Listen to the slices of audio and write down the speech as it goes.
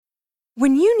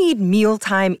When you need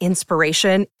mealtime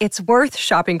inspiration, it's worth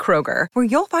shopping Kroger, where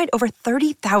you'll find over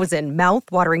 30,000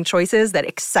 mouth-watering choices that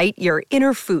excite your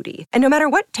inner foodie. And no matter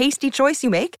what tasty choice you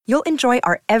make, you'll enjoy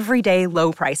our everyday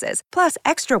low prices, plus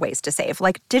extra ways to save,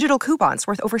 like digital coupons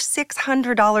worth over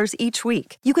 $600 each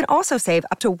week. You can also save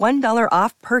up to $1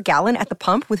 off per gallon at the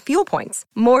pump with fuel points.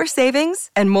 More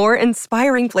savings and more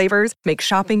inspiring flavors make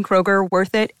shopping Kroger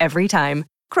worth it every time.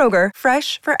 Kroger,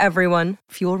 fresh for everyone.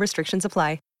 Fuel restrictions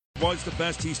apply. Was the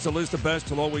best. He still is the best.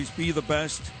 He'll always be the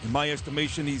best. In my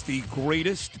estimation, he's the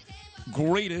greatest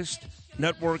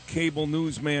network cable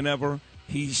newsman ever.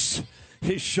 His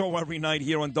show every night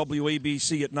here on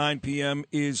WABC at 9 p.m.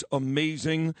 is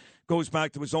amazing. Goes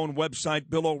back to his own website,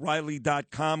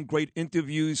 BillO'Reilly.com. Great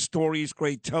interviews, stories,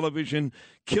 great television.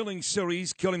 Killing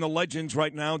series, Killing the Legends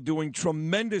right now, doing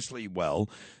tremendously well.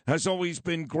 Has always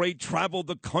been great. Traveled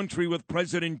the country with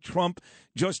President Trump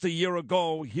just a year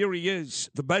ago. Here he is,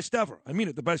 the best ever. I mean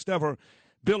it, the best ever.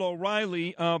 Bill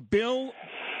O'Reilly. Bill,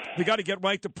 we got to get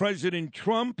right to President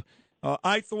Trump.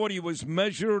 I thought he was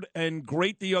measured and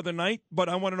great the other night, but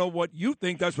I want to know what you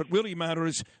think. That's what really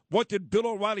matters. What did Bill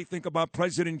O'Reilly think about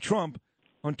President Trump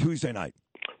on Tuesday night?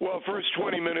 Well, first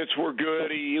 20 minutes were good.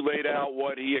 He laid out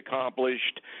what he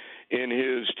accomplished in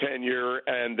his tenure,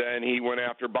 and then he went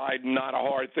after Biden. Not a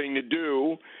hard thing to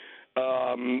do,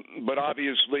 but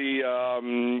obviously,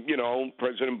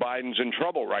 President Biden's in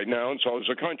trouble right now, and so is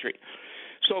the country.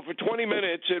 So for 20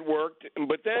 minutes it worked,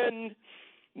 but then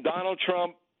Donald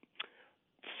Trump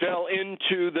fell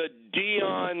into the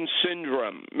Dion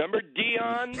syndrome. Remember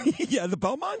Dion? Yeah, the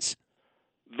Belmonts?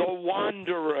 The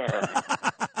wanderer.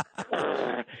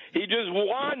 He just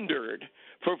wandered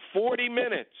for 40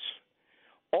 minutes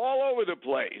all over the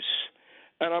place.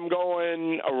 And I'm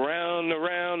going around.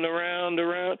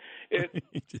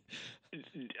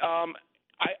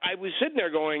 I was sitting there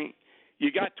going,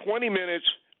 you got 20 minutes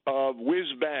of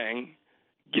whiz-bang.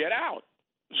 Get out.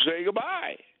 Say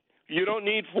goodbye. You don't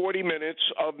need 40 minutes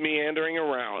of meandering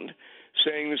around,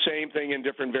 saying the same thing in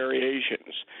different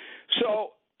variations.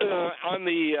 So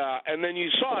and then you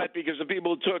saw it because the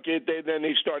people who took it,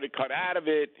 they started cut out of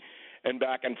it and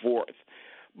back and forth.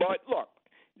 But look,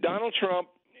 Donald Trump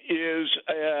is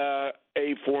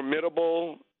a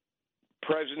formidable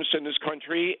presence in this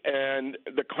country, and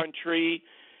the country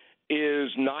is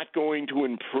not going to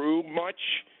improve much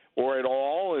or at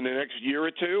all in the next year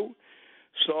or two.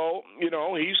 So,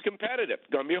 he's competitive.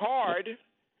 Going to be hard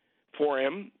for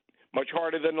him, much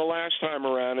harder than the last time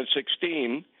around at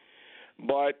 16,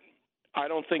 but I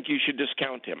don't think you should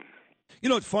discount him.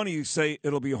 It's funny you say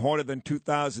it'll be harder than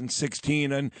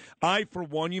 2016, and I, for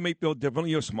one, you may feel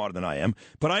differently. You're smarter than I am,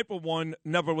 but I, for one,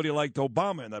 never really liked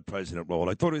Obama in that president role.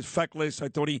 I thought he was feckless. I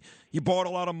thought he bought a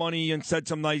lot of money and said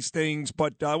some nice things,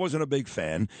 but I wasn't a big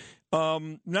fan.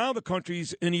 Now the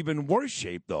country's in even worse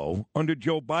shape, though, under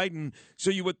Joe Biden. So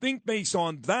you would think based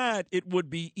on that it would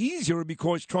be easier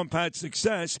because Trump had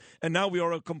success, and now we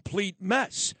are a complete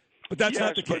mess. But that's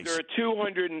not the case. But there are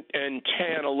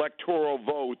 210 electoral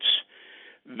votes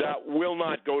that will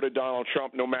not go to Donald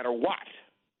Trump no matter what.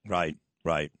 Right.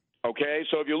 Okay,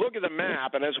 so if you look at the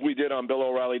map, and as we did on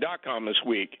BillO'Reilly.com this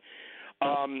week,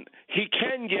 he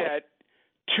can get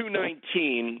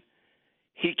 219.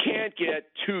 He can't get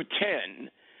 210.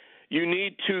 You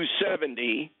need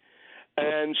 270.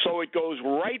 And so it goes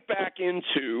right back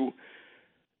into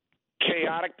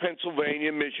chaotic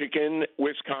Pennsylvania, Michigan,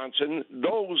 Wisconsin,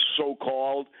 those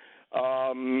so-called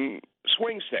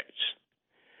swing states.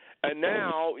 And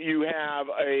now you have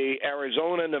a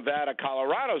Arizona, Nevada,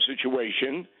 Colorado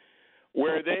situation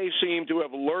where they seem to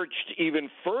have lurched even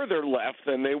further left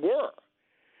than they were.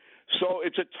 So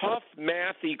it's a tough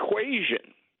math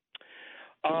equation.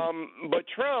 But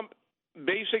Trump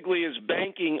basically is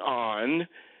banking on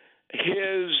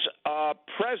his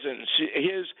presence.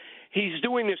 He's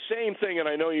doing the same thing, and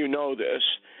I know you know this,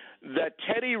 that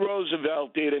Teddy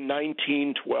Roosevelt did in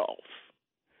 1912.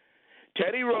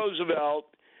 Teddy Roosevelt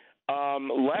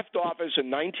left office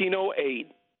in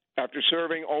 1908 after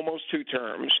serving almost 2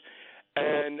 terms,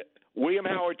 and William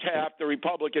Howard Taft, the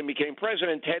Republican, became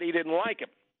president. Teddy didn't like him.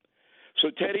 So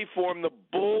Teddy formed the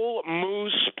Bull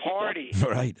Moose Party.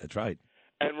 Right, that's right.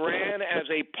 And ran as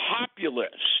a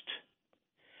populist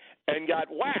and got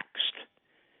waxed.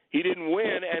 He didn't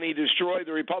win, and he destroyed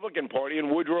the Republican Party, and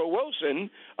Woodrow Wilson,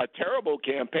 a terrible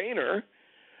campaigner,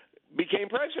 became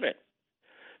president.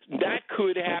 That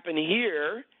could happen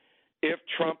here if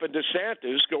Trump and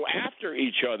DeSantis go after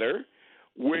each other,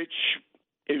 which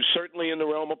is certainly in the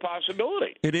realm of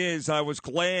possibility. It is. I was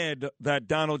glad that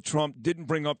Donald Trump didn't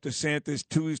bring up DeSantis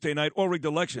Tuesday night, or rigged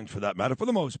elections for that matter, for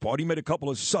the most part. He made a couple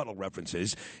of subtle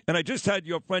references. And I just had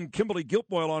your friend Kimberly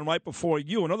Guilfoyle on right before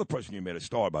you, another person you made a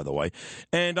star, by the way.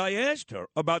 And I asked her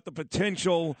about the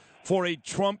potential for a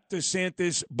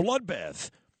Trump-DeSantis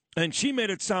bloodbath. And she made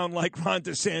it sound like Ron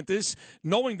DeSantis,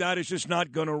 knowing that, is just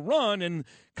not going to run and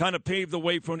kind of pave the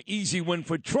way for an easy win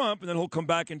for Trump, and then he'll come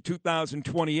back in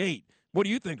 2028. What do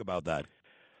you think about that?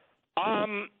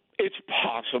 It's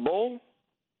possible,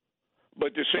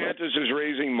 but DeSantis is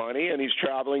raising money and he's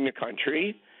traveling the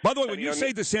country. By the way, when you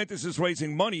say DeSantis is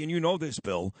raising money, and you know this,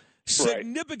 Bill,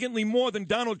 significantly more than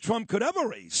Donald Trump could ever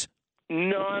raise.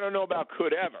 No, I don't know about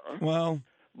could ever. Well,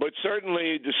 but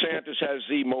certainly DeSantis has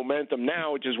the momentum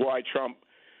now, which is why Trump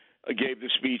gave the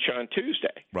speech on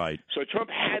Tuesday. Right. So Trump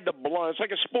had the blood. It's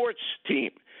like a sports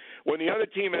team. When the other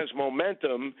team has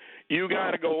momentum, you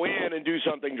got to go in and do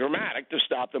something dramatic to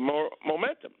stop the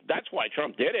momentum. That's why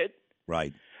Trump did it.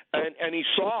 Right. And he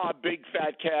saw big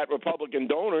fat cat Republican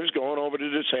donors going over to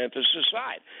DeSantis'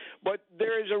 side. But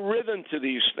there is a rhythm to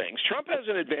these things. Trump has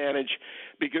an advantage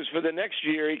because for the next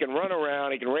year he can run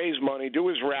around, he can raise money, do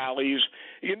his rallies,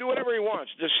 he can do whatever he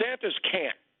wants. DeSantis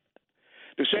can't.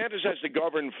 DeSantis has to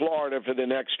govern Florida for the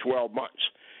next 12 months.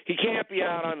 He can't be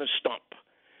out on the stump.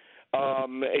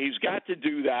 He's got to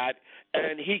do that,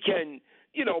 and he can,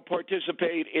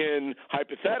 participate in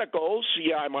hypotheticals.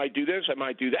 Yeah, I might do this, I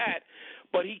might do that,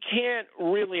 but he can't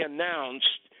really announce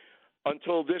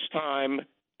until this time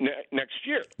next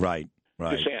year. Right.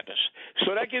 DeSantis.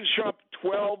 So that gives Trump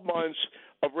 12 months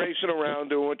of racing around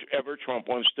doing whatever Trump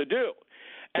wants to do.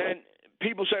 And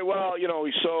people say, well,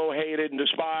 he's so hated and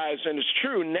despised, and it's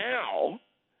true now,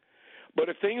 but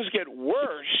if things get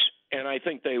worse, and I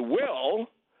think they will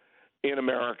in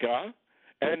America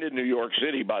and in New York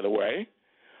City, by the way,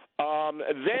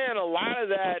 then a lot of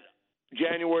that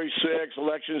January 6th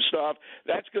election stuff,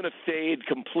 that's going to fade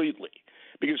completely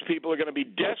because people are going to be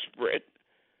desperate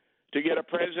to get a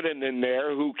president in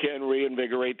there who can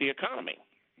reinvigorate the economy.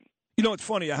 It's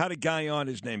funny. I had a guy on.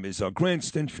 His name is Grant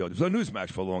Stinchfield. He was on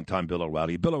Newsmax for a long time, Bill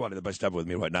O'Reilly. Bill O'Reilly, the best ever with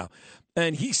me right now.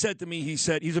 And he said to me, he's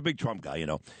a big Trump guy,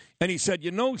 And he said,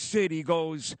 Sid, he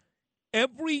goes,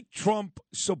 every Trump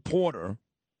supporter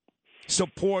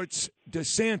supports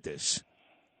DeSantis,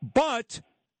 but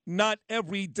not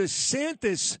every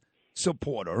DeSantis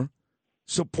supporter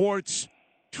supports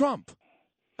Trump.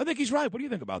 I think he's right. What do you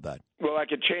think about that? Well, that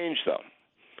could change, though.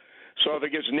 So if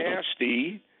it gets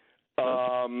nasty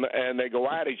and they go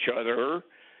at each other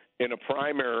in a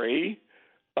primary,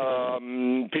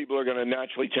 people are going to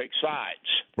naturally take sides.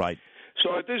 Right.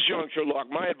 So at this juncture, look,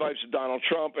 my advice to Donald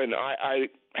Trump, and I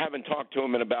haven't talked to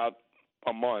him in about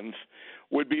a month,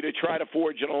 would be to try to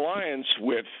forge an alliance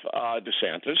with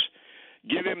DeSantis,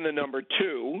 give him the number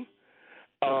 2,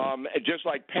 just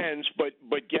like Pence, but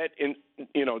get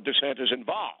DeSantis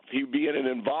involved. He'd be an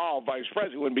involved vice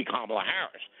president. It wouldn't be Kamala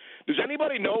Harris. Does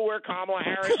anybody know where Kamala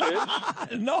Harris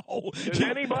is? No. Does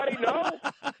anybody know?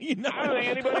 I don't think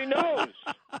anybody knows.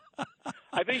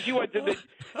 I think she went to the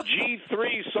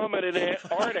G3 summit in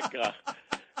Antarctica.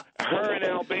 Her and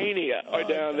Albania are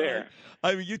down there.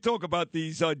 I mean, you talk about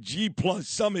these G-plus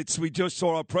summits. We just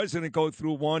saw our president go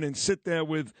through one and sit there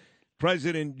with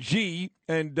President Xi.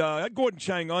 And Gordon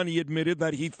Chang he admitted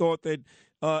that he thought that,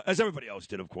 as everybody else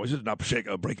did, of course, it's not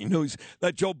breaking news,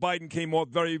 that Joe Biden came off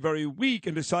very, very weak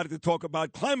and decided to talk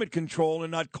about climate control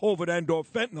and not COVID and or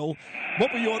fentanyl.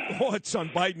 What were your thoughts on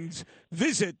Biden's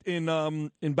visit in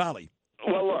Bali?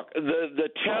 Well, look, the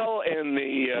tell in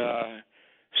the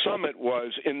summit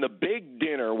was in the big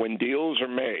dinner when deals are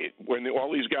made, when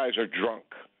all these guys are drunk,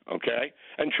 okay?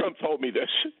 And Trump told me this.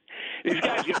 These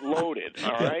guys get loaded,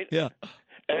 all right? Yeah.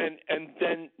 And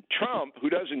then Trump, who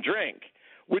doesn't drink,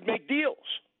 would make deals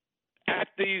at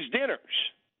these dinners.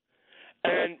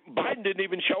 And Biden didn't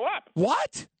even show up.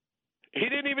 What? He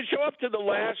didn't even show up to the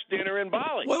last dinner in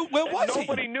Bali. Where was he?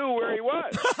 Nobody knew where he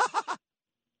was.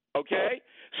 Okay?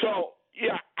 So,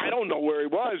 yeah, I don't know where he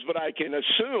was, but I can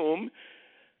assume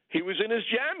he was in his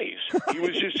jammies. He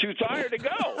was just too tired to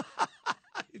go.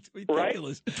 It's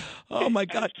ridiculous. Right? Oh, my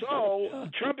God. And so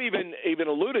Trump even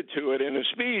alluded to it in his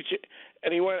speech,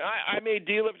 and he went, I made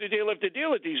deal after deal after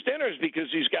deal at these dinners because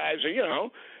these guys are,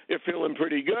 they're feeling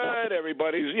pretty good.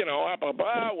 Everybody's, blah, blah,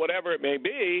 blah, whatever it may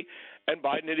be. And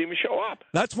Biden didn't even show up.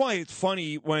 That's why it's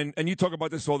funny when, and you talk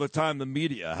about this all the time, the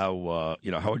media, how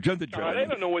agenda-driven. They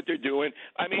don't know what they're doing.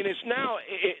 I mean, it's now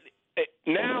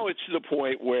it's to the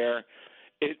point where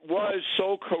it was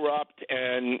so corrupt,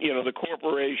 and the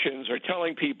corporations are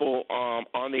telling people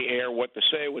on the air what to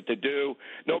say, what to do.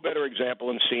 No better example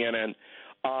than CNN.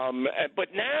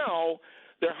 But now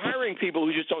they're hiring people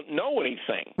who just don't know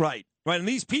anything. Right. And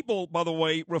these people, by the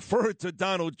way, referred to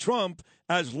Donald Trump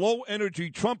as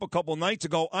low-energy Trump a couple nights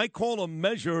ago. I call him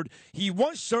measured. He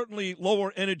was certainly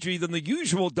lower energy than the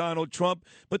usual Donald Trump,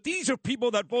 but these are people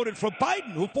that voted for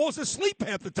Biden who falls asleep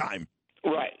half the time.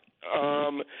 Right.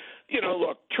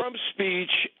 Look, Trump's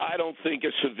speech, I don't think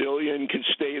a civilian can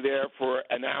stay there for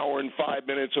an hour and 5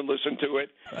 minutes and listen to it,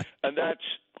 and that's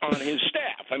on his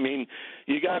staff. I mean,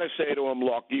 you got to say to him,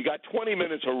 look, you got 20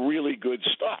 minutes of really good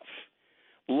stuff.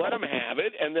 Let him have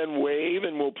it, and then wave,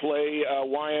 and we'll play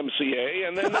YMCA,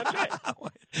 and then that's it.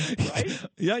 Right?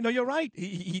 Yeah, no, you're right.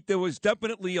 There was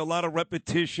definitely a lot of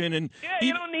repetition. And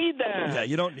you don't need that. Yeah,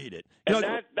 you don't need it. And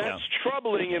that's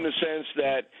troubling in the sense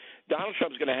that Donald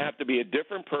Trump's going to have to be a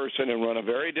different person and run a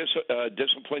very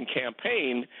disciplined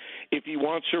campaign if he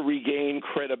wants to regain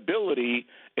credibility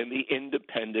in the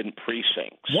independent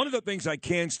precincts. One of the things I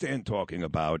can't stand talking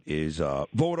about is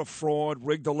voter fraud,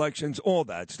 rigged elections, all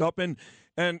that stuff. And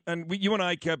you and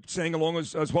I kept saying, along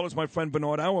as well as my friend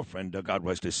Bernard, our friend, God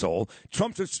rest his soul,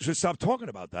 Trump should stop talking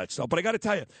about that stuff. But I got to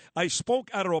tell you, I spoke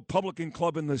at a Republican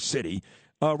club in the city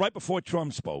right before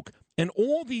Trump spoke. And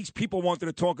all these people wanted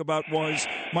to talk about was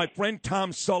my friend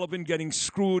Tom Sullivan getting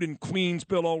screwed in Queens,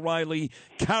 Bill O'Reilly,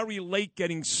 Kari Lake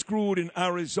getting screwed in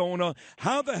Arizona.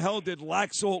 How the hell did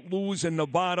Laxalt lose in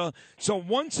Nevada? So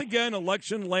once again,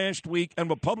 election last week, and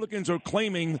Republicans are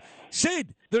claiming,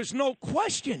 Sid, there's no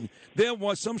question there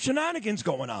was some shenanigans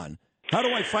going on. How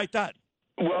do I fight that?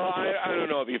 Well, I don't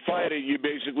know. If you fight it, you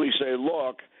basically say,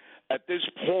 look, at this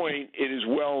point, it is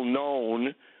well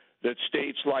known that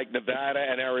states like Nevada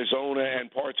and Arizona and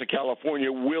parts of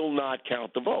California will not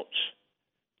count the votes.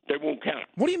 They won't count.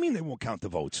 What do you mean they won't count the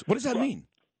votes? What does that mean?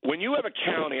 When you have a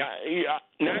county,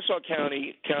 Nassau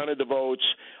County counted the votes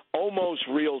almost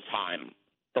real time,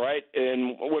 right?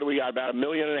 And what do we got, about 1.5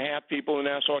 million people in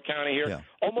Nassau County here? Yeah.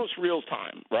 Almost real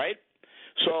time, right?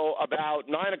 So about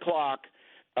 9 o'clock,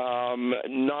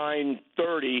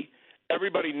 9:30,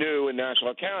 everybody knew in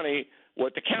Nassau County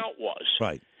what the count was.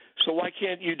 Right. So why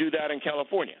can't you do that in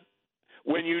California?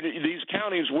 When these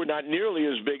counties were not nearly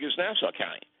as big as Nassau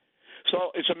County.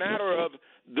 So it's a matter of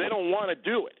they don't want to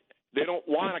do it. They don't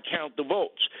want to count the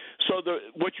votes. So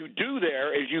what you do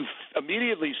there is you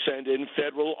immediately send in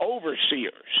federal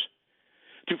overseers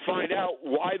to find out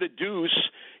why the deuce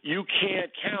you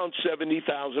can't count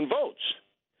 70,000 votes.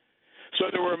 So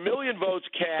there were 1 million votes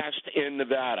cast in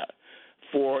Nevada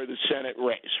for the Senate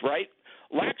race, right?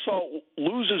 Laxalt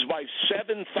loses by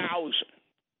 7,000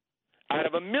 out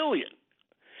of 1 million.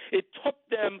 It took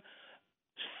them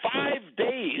 5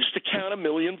 days to count 1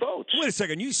 million votes. Wait a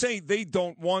second. You say they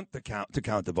don't want to count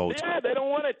the votes? Yeah, they don't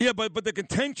want it. Yeah, but the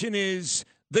contention is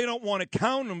they don't want to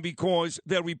count them because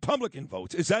they're Republican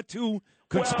votes. Is that too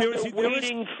conspiracy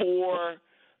theorist?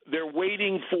 They're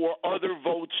waiting for other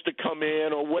votes to come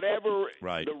in or whatever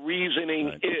the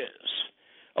reasoning is.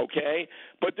 Okay?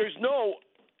 But there's no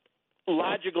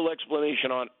logical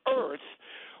explanation on earth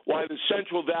why the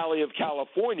Central Valley of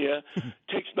California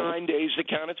takes 9 days to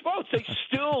count its votes. They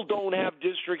still don't have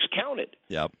districts counted.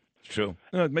 Yep, true.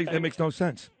 No, that makes no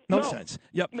sense. No sense.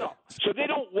 Yep. No. So they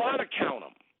don't want to count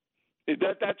them.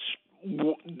 That's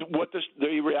what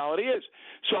the reality is.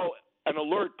 So an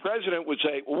alert president would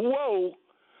say, whoa,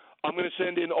 I'm going to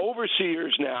send in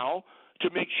overseers now to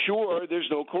make sure there's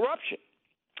no corruption.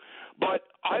 But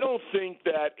I don't think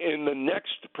that in the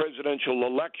next presidential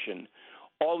election,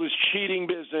 all this cheating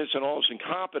business and all this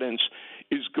incompetence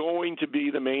is going to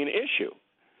be the main issue.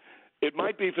 It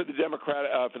might be for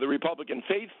the Republican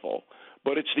faithful,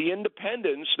 but it's the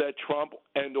independents that Trump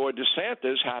and or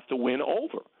DeSantis have to win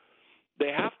over.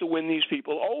 They have to win these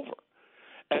people over.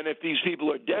 And if these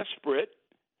people are desperate,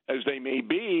 as they may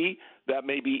be, that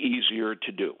may be easier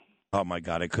to do. Oh, my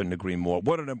God, I couldn't agree more.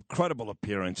 What an incredible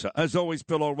appearance. As always,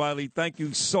 Bill O'Reilly, thank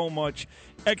you so much.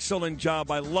 Excellent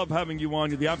job. I love having you on.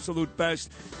 You're the absolute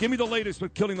best. Give me the latest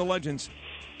with Killing the Legends.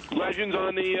 Legends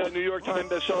on the New York Times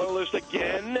bestseller list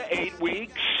again, 8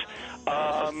 weeks.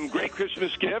 Great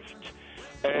Christmas gift,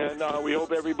 and we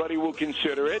hope everybody will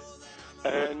consider it.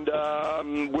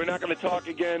 And we're not going to talk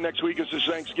again next week. It's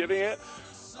Thanksgiving.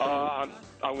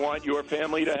 I want your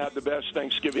family to have the best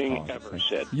Thanksgiving ever,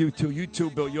 Sid. You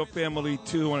too, Bill. Your family,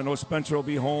 too. And I know Spencer will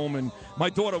be home, and my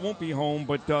daughter won't be home,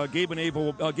 but Gabe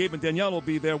and Danielle will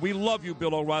be there. We love you,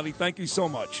 Bill O'Reilly. Thank you so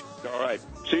much. All right.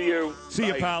 See you. See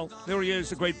you, pal. There he is,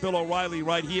 the great Bill O'Reilly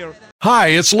right here. Hi,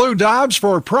 it's Lou Dobbs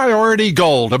for Priority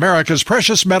Gold, America's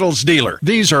precious metals dealer.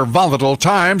 These are volatile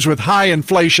times with high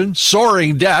inflation,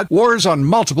 soaring debt, wars on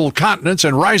multiple continents,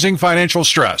 and rising financial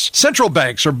stress. Central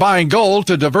banks are buying gold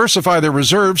to diversify their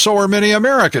reserves, so are many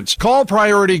Americans. Call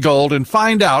Priority Gold and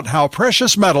find out how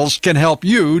precious metals can help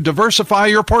you diversify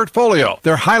your portfolio.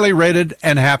 They're highly rated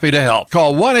and happy to help.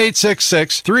 Call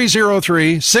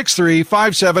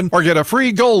 1-866-303-6357 or get a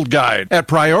free gold guide at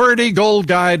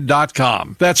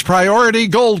PriorityGoldGuide.com. That's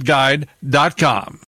PriorityGoldGuide.com.